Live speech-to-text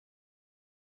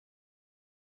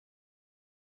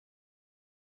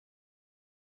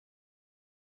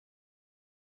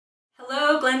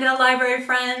Hello Glendale Library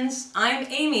friends, I'm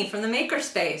Amy from the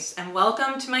Makerspace and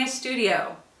welcome to my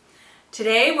studio.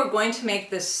 Today we're going to make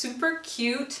this super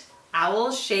cute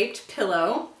owl-shaped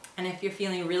pillow, and if you're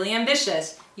feeling really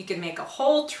ambitious, you can make a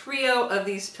whole trio of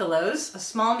these pillows, a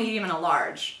small, medium, and a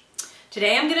large.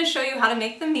 Today I'm going to show you how to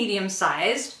make the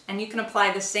medium-sized, and you can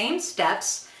apply the same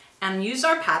steps and use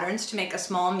our patterns to make a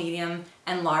small, medium,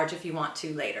 and large if you want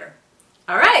to later.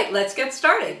 All right, let's get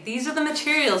started. These are the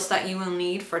materials that you will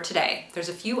need for today. There's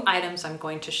a few items I'm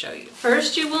going to show you.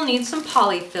 First, you will need some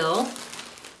polyfill.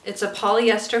 It's a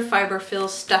polyester fiberfill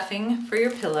stuffing for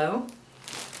your pillow.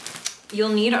 You'll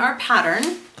need our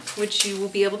pattern, which you will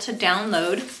be able to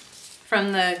download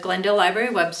from the Glendale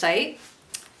Library website.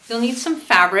 You'll need some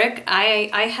fabric.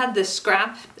 I had this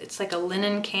scrap, it's like a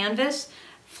linen canvas.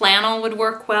 Flannel would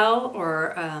work well,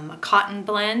 or a cotton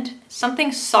blend.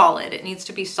 Something solid. It needs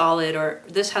to be solid, or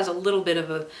this has a little bit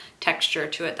of a texture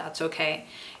to it. That's okay.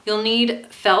 You'll need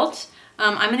felt.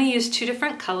 I'm going to use two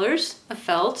different colors of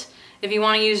felt. If you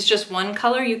want to use just one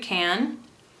color, you can.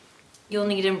 You'll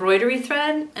need embroidery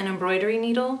thread, an embroidery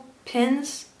needle,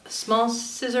 pins, a small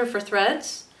scissor for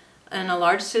threads, and a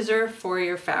large scissor for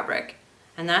your fabric.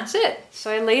 And that's it. So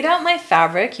I laid out my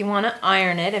fabric. You want to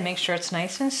iron it and make sure it's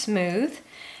nice and smooth.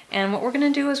 And what we're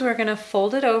going to do is we're going to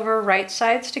fold it over right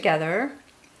sides together.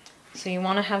 So you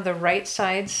want to have the right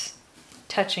sides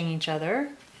touching each other.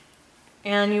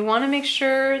 And you want to make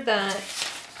sure that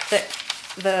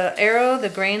the arrow, the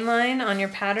grain line on your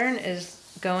pattern is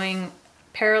going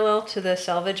parallel to the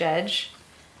selvage edge.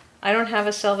 I don't have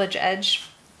a selvage edge,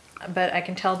 but I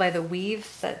can tell by the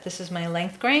weave that this is my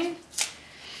length grain.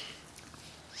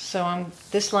 So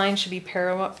this line should be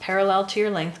parallel to your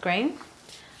length grain.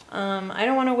 I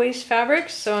don't want to waste fabric,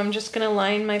 so I'm just going to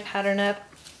line my pattern up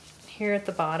here at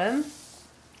the bottom.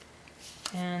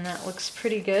 And that looks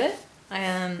pretty good.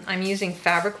 I'm using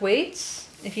fabric weights.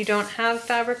 If you don't have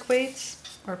fabric weights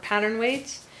or pattern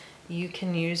weights, you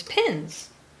can use pins.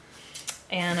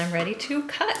 And I'm ready to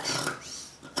cut.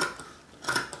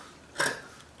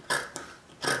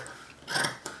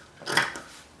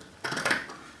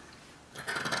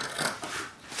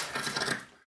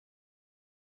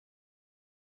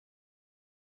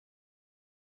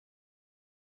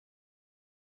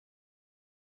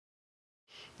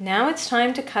 Now it's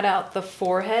time to cut out the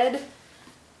forehead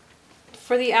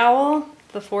for the owl,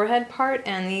 the forehead part,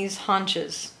 and these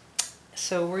haunches.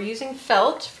 So we're using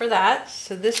felt for that.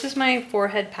 So this is my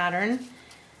forehead pattern,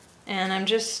 and I'm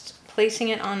just placing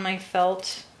it on my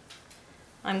felt.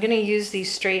 I'm going to use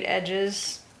these straight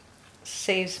edges.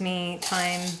 Saves me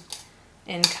time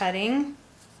in cutting.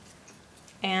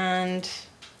 And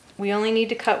we only need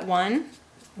to cut one.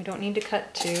 We don't need to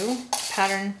cut two.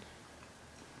 Pattern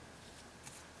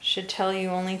should tell you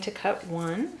only to cut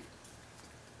one.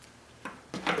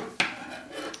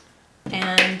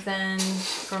 And then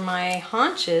for my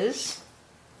haunches,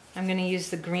 I'm going to use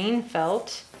the green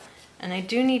felt, and I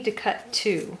do need to cut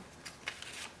two.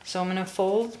 So I'm going to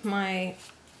fold my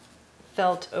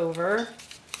felt over,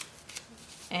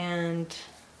 and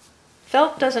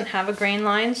felt doesn't have a grain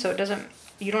line, so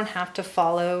you don't have to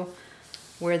follow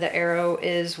where the arrow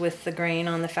is with the grain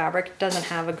on the fabric. It doesn't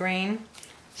have a grain.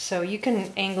 So you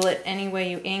can angle it any way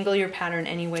you angle your pattern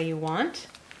any way you want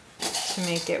to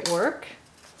make it work.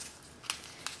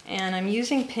 And I'm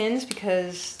using pins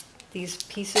because these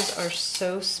pieces are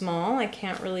so small, I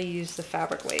can't really use the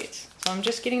fabric weights. So I'm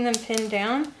just getting them pinned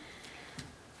down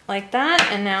like that,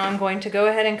 and now I'm going to go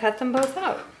ahead and cut them both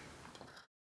out.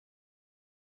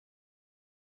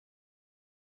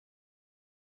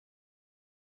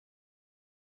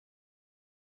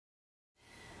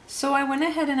 So I went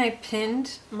ahead and I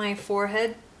pinned my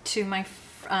forehead to my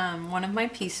one of my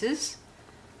pieces.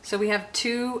 So we have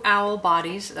two owl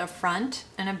bodies, a front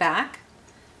and a back.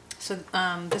 So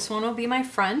this one will be my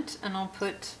front, and I'll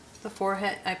put the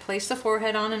forehead, I placed the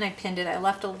forehead on and I pinned it. I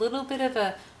left a little bit of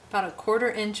about a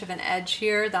 1/4 inch of an edge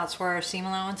here. That's where our seam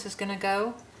allowance is going to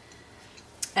go.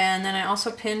 And then I also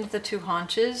pinned the two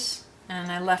haunches,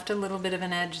 and I left a little bit of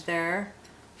an edge there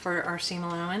for our seam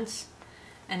allowance.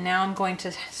 And now I'm going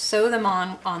to sew them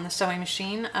on the sewing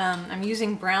machine. I'm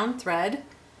using brown thread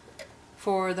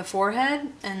for the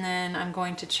forehead, and then I'm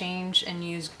going to change and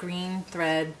use green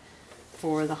thread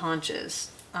for the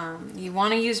haunches. You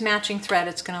want to use matching thread.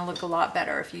 It's going to look a lot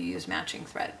better if you use matching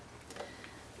thread.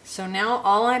 So now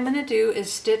all I'm going to do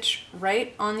is stitch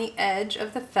right on the edge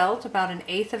of the felt, about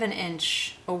 1/8 of an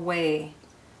inch away.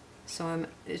 So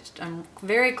I'm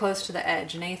very close to the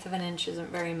edge. 1/8 of an inch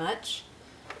isn't very much.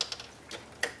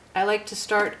 I like to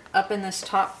start up in this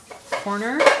top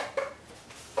corner.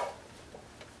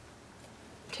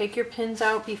 Take your pins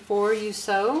out before you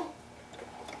sew.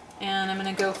 And I'm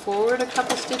going to go forward a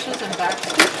couple stitches and back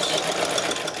stitch.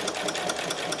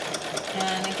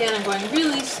 And again, I'm going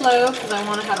really slow because I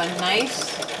want to have a nice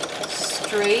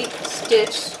straight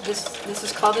stitch. This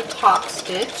is called a top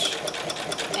stitch,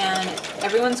 and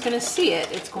everyone's going to see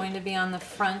it. It's going to be on the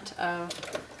front of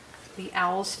the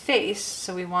owl's face,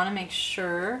 so we want to make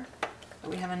sure that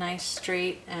we have a nice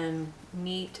straight and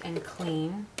neat and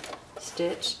clean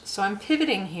stitch. So I'm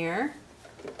pivoting here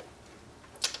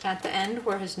at the end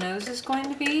where his nose is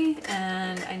going to be,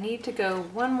 and I need to go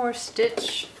one more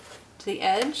stitch to the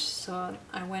edge, so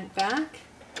I went back,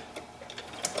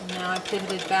 and now I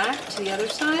pivoted back to the other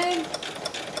side,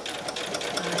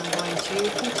 and I'm going to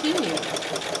continue.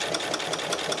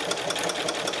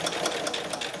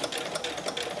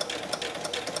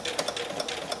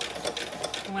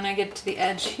 And when I get to the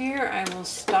edge here, I will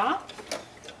stop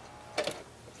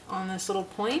on this little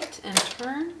point and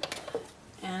turn.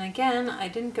 And again, I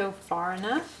didn't go far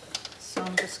enough, so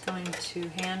I'm just going to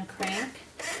hand crank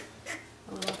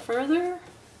a little further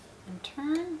and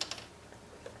turn.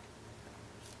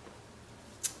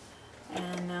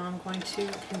 And now I'm going to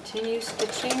continue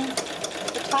stitching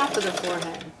the top of the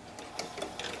forehead.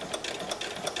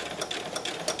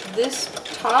 This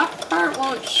top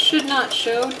part should not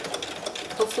show.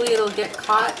 Hopefully it'll get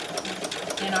caught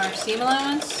in our seam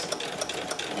allowance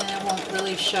and it won't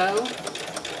really show.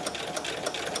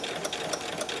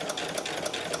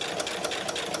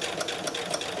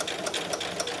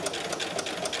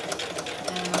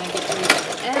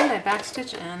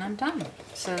 Backstitch and I'm done.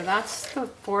 So that's the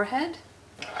forehead.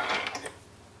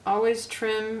 Always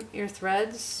trim your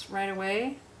threads right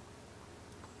away.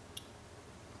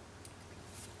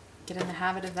 Get in the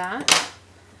habit of that.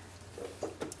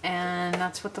 And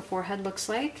that's what the forehead looks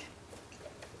like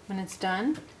when it's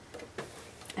done.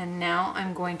 And now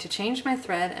I'm going to change my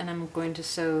thread and I'm going to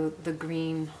sew the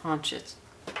green haunches.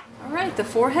 Alright, the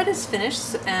forehead is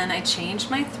finished and I changed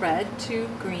my thread to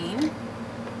green.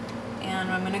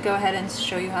 And I'm going to go ahead and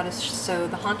show you how to sew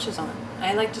the haunches on.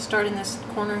 I like to start in this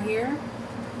corner here.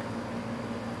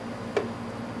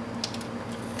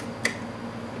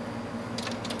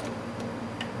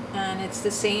 And it's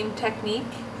the same technique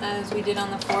as we did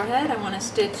on the forehead. I want to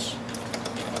stitch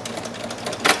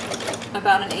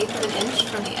about 1/8 of an inch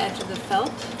from the edge of the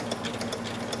felt.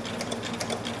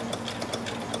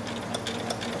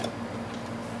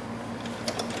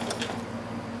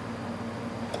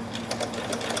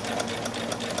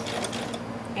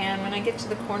 And when I get to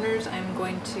the corners, I'm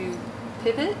going to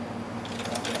pivot.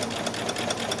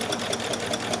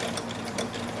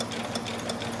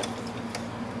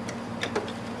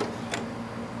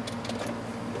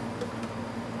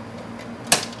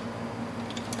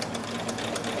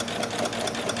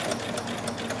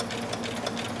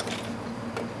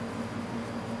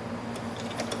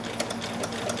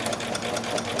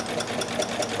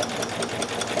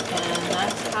 And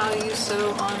that's how you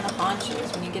sew on the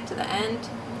haunches. When you get to the end,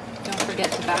 don't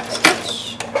forget to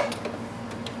backstitch.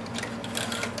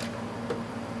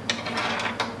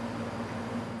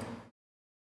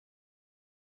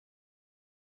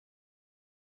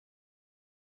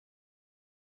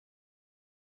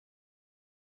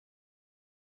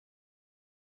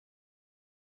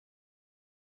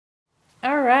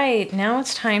 Alright, now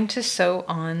it's time to sew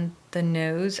on the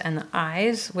nose and the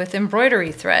eyes with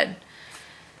embroidery thread.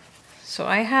 So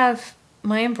I have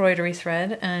my embroidery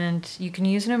thread, and you can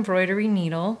use an embroidery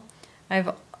needle.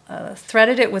 I've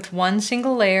threaded it with one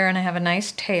single layer and I have a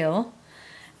nice tail,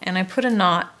 and I put a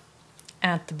knot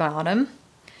at the bottom.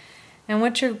 And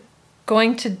what you're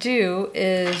going to do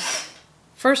is,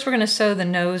 first we're going to sew the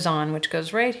nose on, which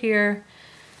goes right here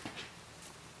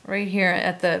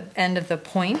at the end of the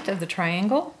point of the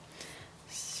triangle.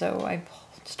 So I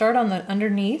start on the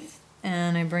underneath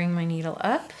and I bring my needle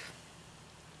up.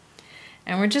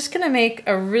 And we're just going to make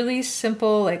a really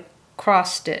simple like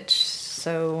cross stitch.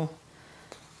 So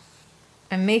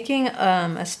I'm making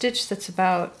a stitch that's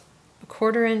about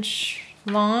 1/4 inch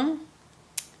long.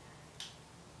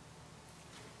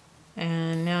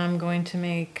 And now I'm going to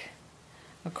make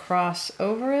a cross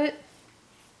over it,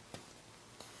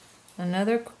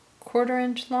 another 1/4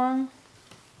 inch long,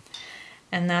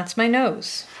 and that's my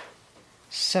nose.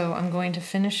 So I'm going to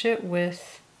finish it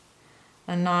with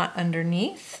a knot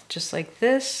underneath, just like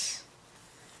this.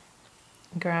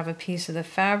 Grab a piece of the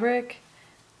fabric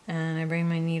and I bring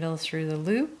my needle through the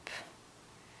loop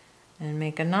and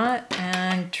make a knot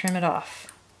and trim it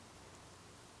off.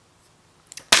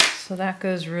 So that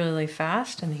goes really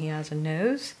fast, and he has a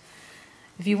nose.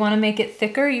 If you want to make it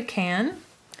thicker, you can.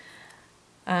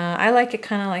 I like it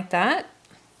kind of like that.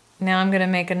 Now I'm going to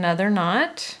make another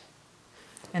knot,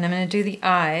 and I'm going to do the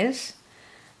eyes.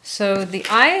 So the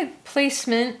eye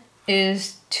placement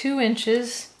is 2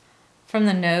 inches from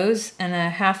the nose and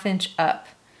a 1/2 inch up.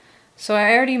 So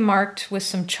I already marked with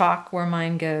some chalk where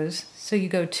mine goes. So you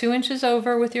go 2 inches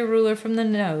over with your ruler from the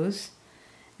nose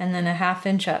and then a 1/2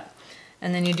 inch up.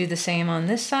 And then you do the same on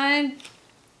this side,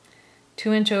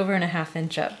 2 inch over and a 1/2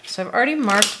 inch up. So I've already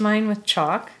marked mine with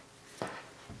chalk.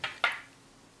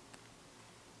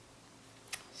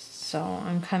 So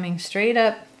I'm coming straight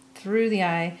up through the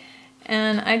eye,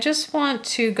 and I just want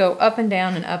to go up and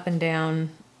down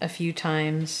a few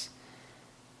times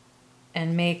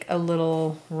and make a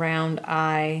little round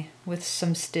eye with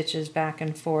some stitches back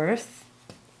and forth.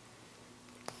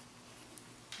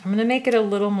 I'm going to make it a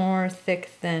little more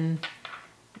thick than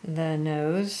the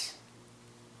nose.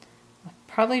 I'll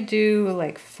probably do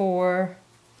like 4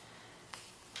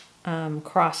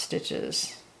 cross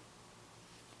stitches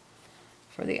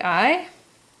for the eye.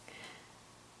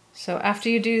 So after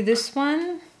you do this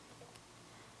one,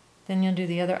 then you'll do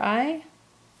the other eye.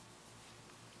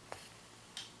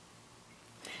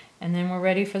 And then we're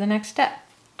ready for the next step.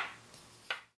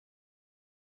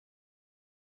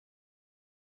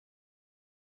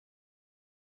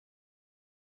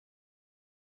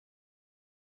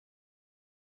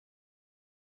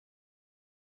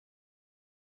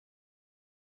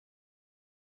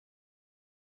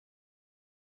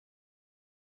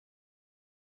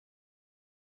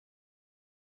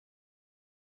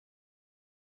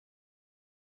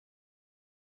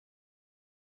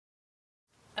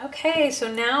 Okay, so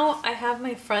now I have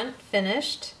my front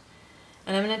finished,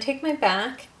 and I'm going to take my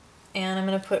back and I'm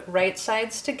going to put right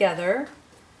sides together.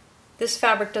 This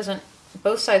fabric doesn't,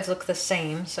 both sides look the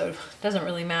same, so it doesn't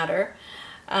really matter.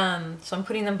 So I'm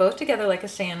putting them both together like a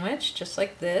sandwich, just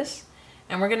like this,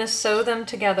 and we're going to sew them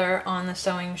together on the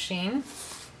sewing machine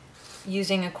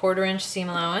using a 1/4 inch seam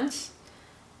allowance.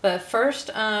 But first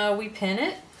we pin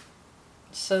it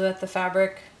so that the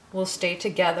fabric will stay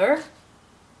together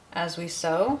as we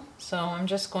sew. So I'm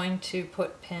just going to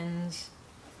put pins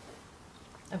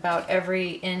about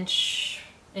every inch,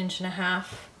 1.5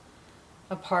 inches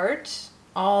apart,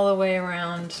 all the way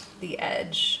around the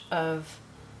edge of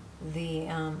the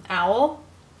owl.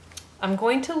 I'm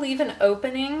going to leave an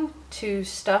opening to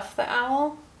stuff the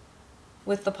owl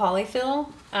with the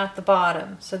polyfill at the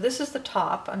bottom. So this is the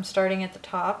top. I'm starting at the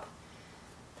top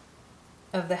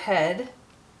of the head.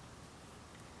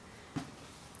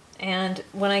 And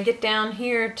when I get down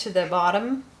here to the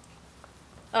bottom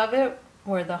of it,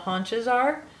 where the haunches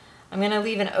are, I'm going to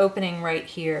leave an opening right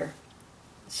here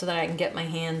so that I can get my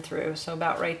hand through. So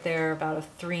about right there, about a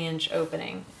 3-inch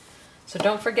opening. So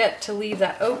don't forget to leave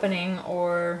that opening,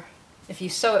 or if you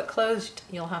sew it closed,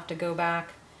 you'll have to go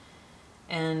back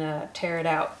and tear it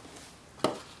out.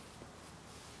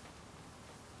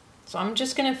 So I'm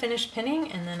just going to finish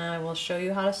pinning, and then I will show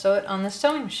you how to sew it on the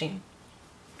sewing machine.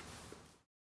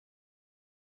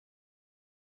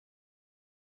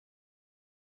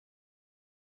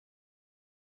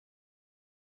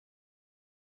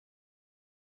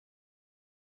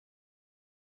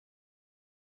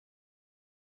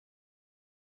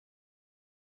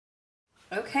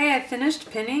 Okay, I finished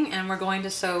pinning, and we're going to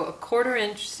sew a 1/4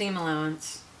 inch seam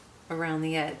allowance around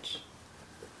the edge.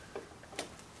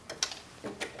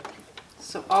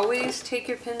 So always take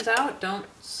your pins out, don't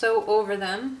sew over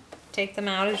them. Take them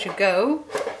out as you go,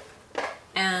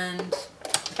 and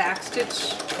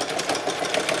backstitch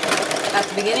at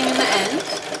the beginning and the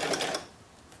end.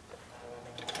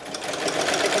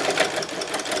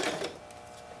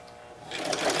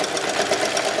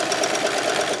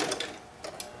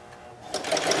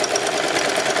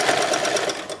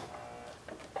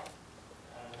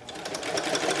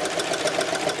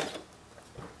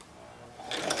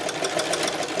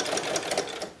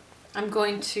 I'm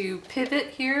going to pivot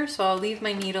here, so I'll leave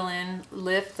my needle in,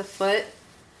 lift the foot,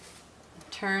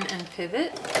 turn and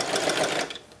pivot.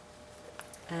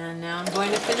 And now I'm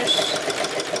going to finish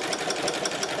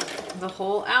the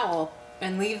whole owl,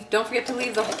 and don't forget to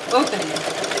leave the opening.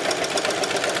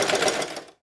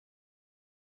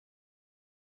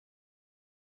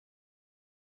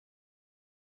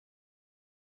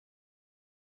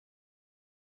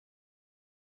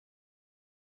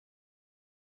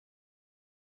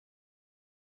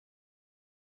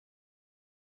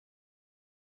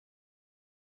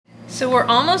 So we're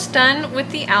almost done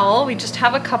with the owl. We just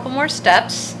have a couple more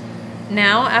steps.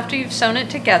 Now, after you've sewn it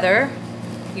together,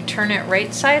 you turn it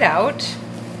right side out.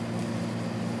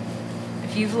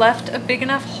 If you've left a big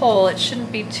enough hole, it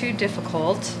shouldn't be too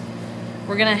difficult.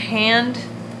 We're gonna hand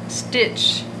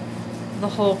stitch the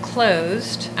hole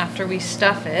closed after we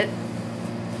stuff it.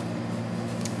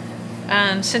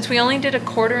 Since we only did a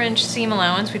 1/4 inch seam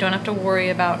allowance, we don't have to worry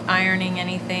about ironing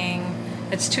anything.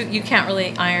 You can't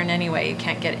really iron anyway, you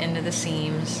can't get into the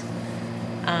seams.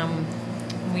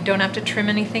 We don't have to trim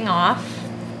anything off.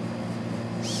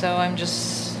 So I'm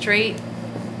just straight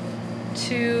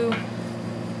to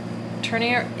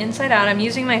turning it inside out. I'm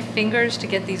using my fingers to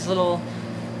get these little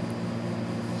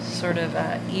sort of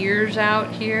ears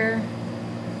out here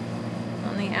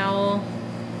on the owl,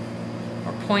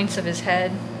 or points of his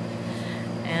head.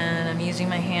 And I'm using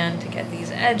my hand to get these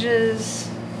edges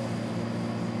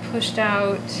pushed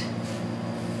out.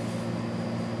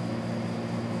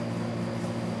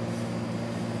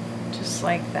 Just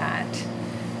like that.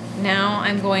 Now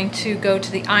I'm going to go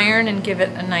to the iron and give it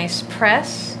a nice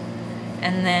press,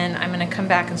 and then I'm going to come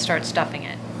back and start stuffing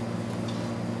it.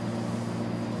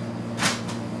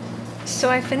 So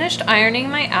I finished ironing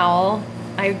my owl.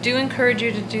 I do encourage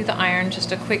you to do the iron,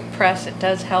 just a quick press, it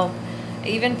does help. I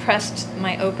even pressed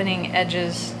my opening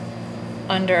edges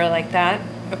under like that,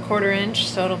 a 1/4 inch,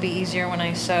 so it'll be easier when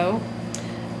I sew.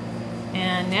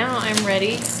 And now I'm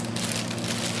ready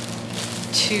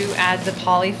to add the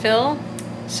polyfill.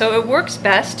 So it works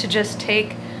best to just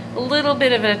take a little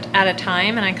bit of it at a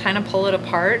time, and I kind of pull it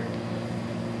apart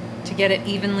to get it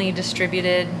evenly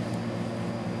distributed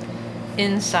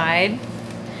inside.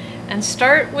 And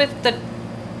start with the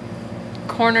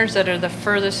corners that are the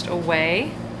furthest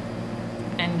away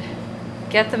and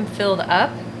get them filled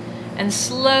up, and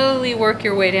slowly work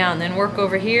your way down. Then work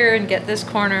over here and get this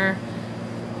corner,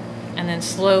 and then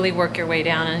slowly work your way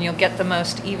down, and you'll get the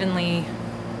most evenly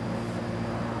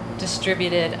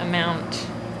distributed amount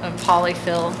of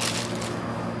polyfill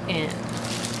in.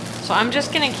 So I'm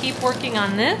just going to keep working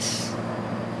on this,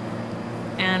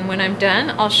 and when I'm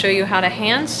done I'll show you how to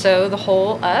hand sew the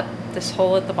hole up, this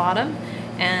hole at the bottom,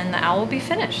 and the owl will be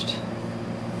finished.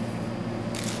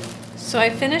 So I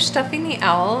finished stuffing the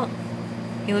owl.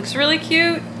 He looks really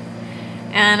cute,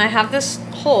 and I have this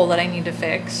hole that I need to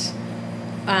fix.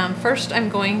 First I'm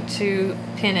going to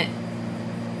pin it.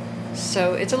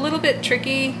 So it's a little bit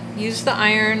tricky. Use the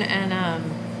iron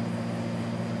and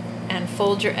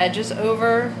fold your edges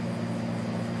over,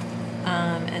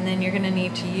 and then you're going to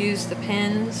need to use the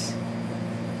pins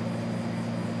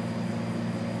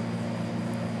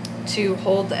to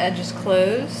hold the edges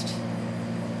closed.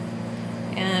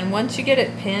 And once you get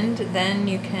it pinned, then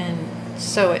you can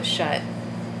sew it shut.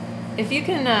 If you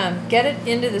can get it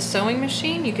into the sewing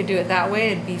machine, you could do it that way,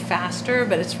 it'd be faster,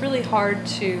 but it's really hard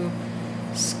to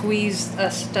squeeze a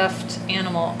stuffed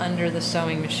animal under the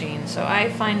sewing machine. So I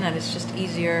find that it's just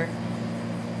easier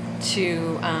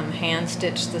to hand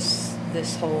stitch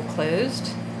this hole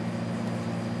closed.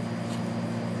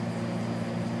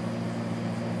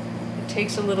 It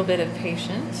takes a little bit of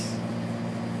patience.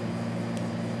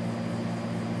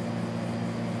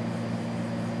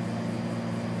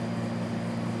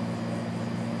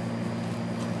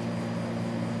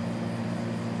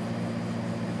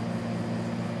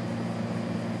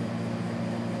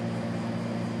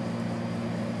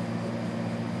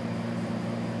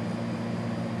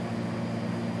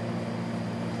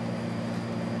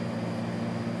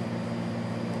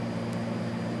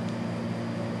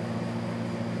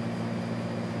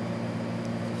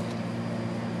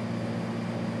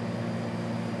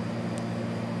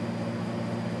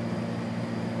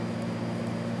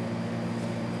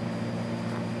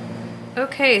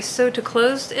 Okay, so to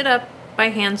close it up by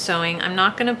hand sewing, I'm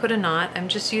not going to put a knot. I'm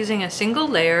just using a single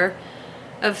layer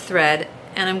of thread,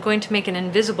 and I'm going to make an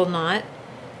invisible knot.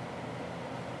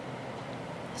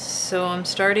 So I'm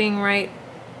starting right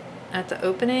at the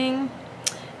opening,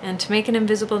 and to make an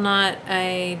invisible knot,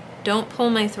 I don't pull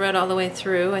my thread all the way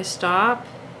through. I stop,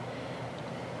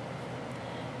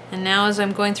 and now as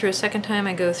I'm going through a second time,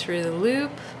 I go through the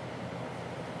loop.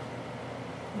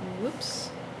 Whoops.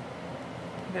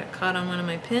 I got caught on one of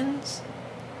my pins.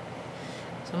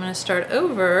 So I'm going to start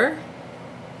over.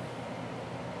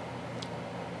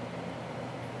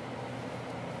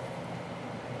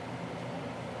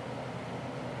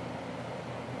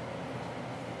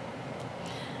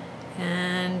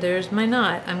 And there's my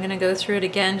knot. I'm going to go through it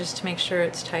again just to make sure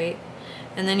it's tight.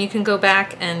 And then you can go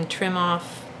back and trim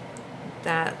off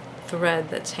that thread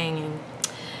that's hanging.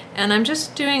 And I'm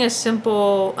just doing a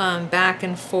simple back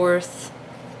and forth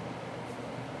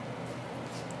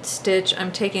stitch.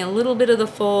 I'm taking a little bit of the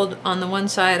fold on the one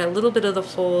side, a little bit of the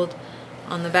fold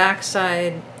on the back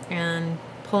side, and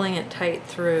pulling it tight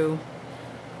through.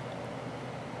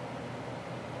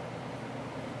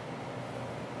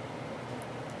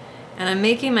 And I'm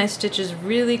making my stitches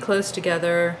really close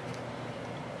together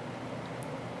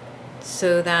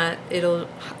so that it'll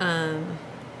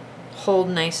hold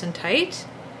nice and tight.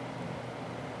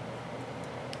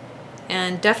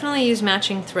 And definitely use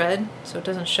matching thread so it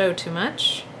doesn't show too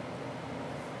much.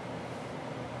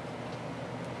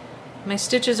 My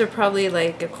stitches are probably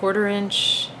like 1/4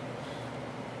 inch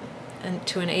and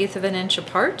to 1/8 of an inch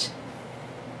apart.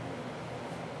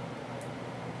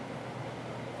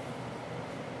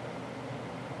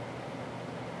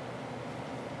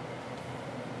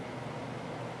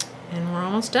 And we're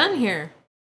almost done here.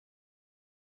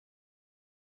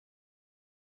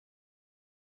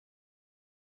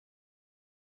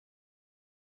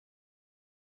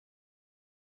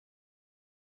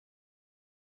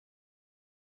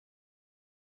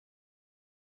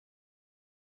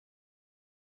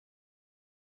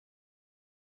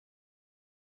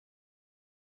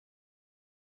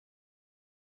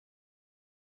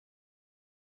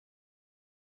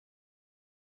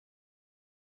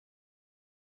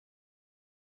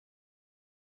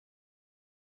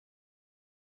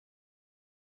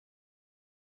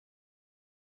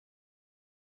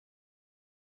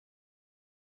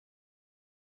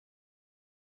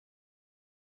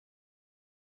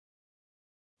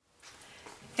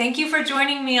 Thank you for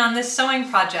joining me on this sewing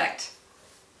project.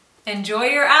 Enjoy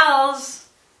your owls.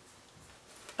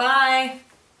 Bye.